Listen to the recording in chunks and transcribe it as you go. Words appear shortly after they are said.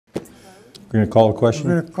We're going to call the question?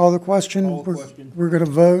 We're going to call the question. We're going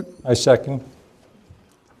to vote. I second.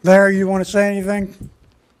 Larry, you want to say anything?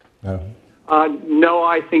 No. No,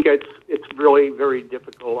 I think it's really very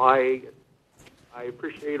difficult. I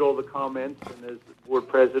appreciate all the comments, and as the board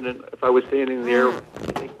president, if I was standing there,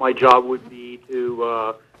 I think my job would be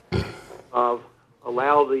to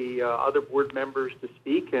allow the other board members to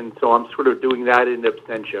speak, and so I'm sort of doing that in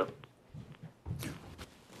absentia.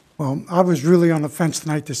 Well, I was really on the fence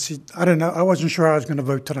tonight to see. I don't know. I wasn't sure I was going to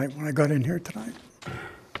vote tonight when I got in here tonight.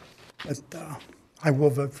 But I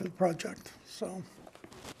will vote for the project. So,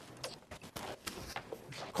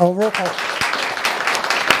 call roll call.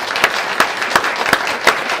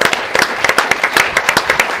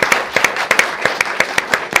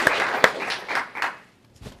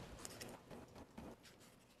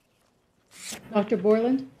 Dr.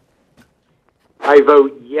 Borland? I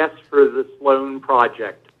vote yes for the Sloan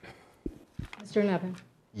project. Mr. Nevin?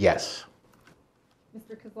 Yes.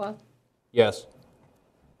 Mr. Kozlowski? Yes.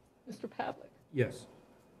 Mr. Pavlik? Yes.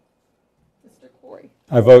 Mr. Corey?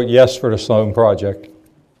 I vote yes for the Sloan project.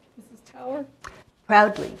 Mrs. Tower?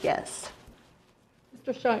 Proudly, yes.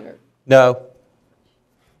 Mr. Shiner? No.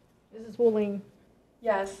 Mrs. Wooling?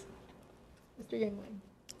 Yes. Mr. Yingling?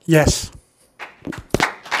 Yes.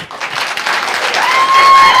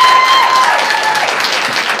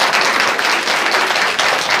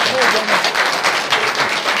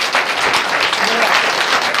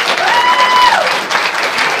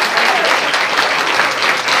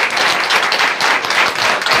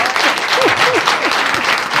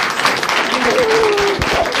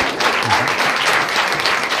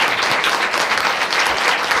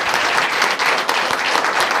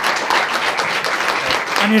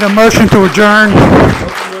 I need a motion to adjourn.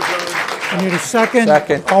 I need a second.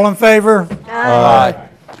 Second. All in favor? Aye.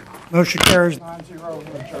 Motion carries 9-0.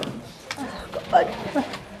 Adjourn.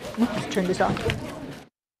 Let's turn this on.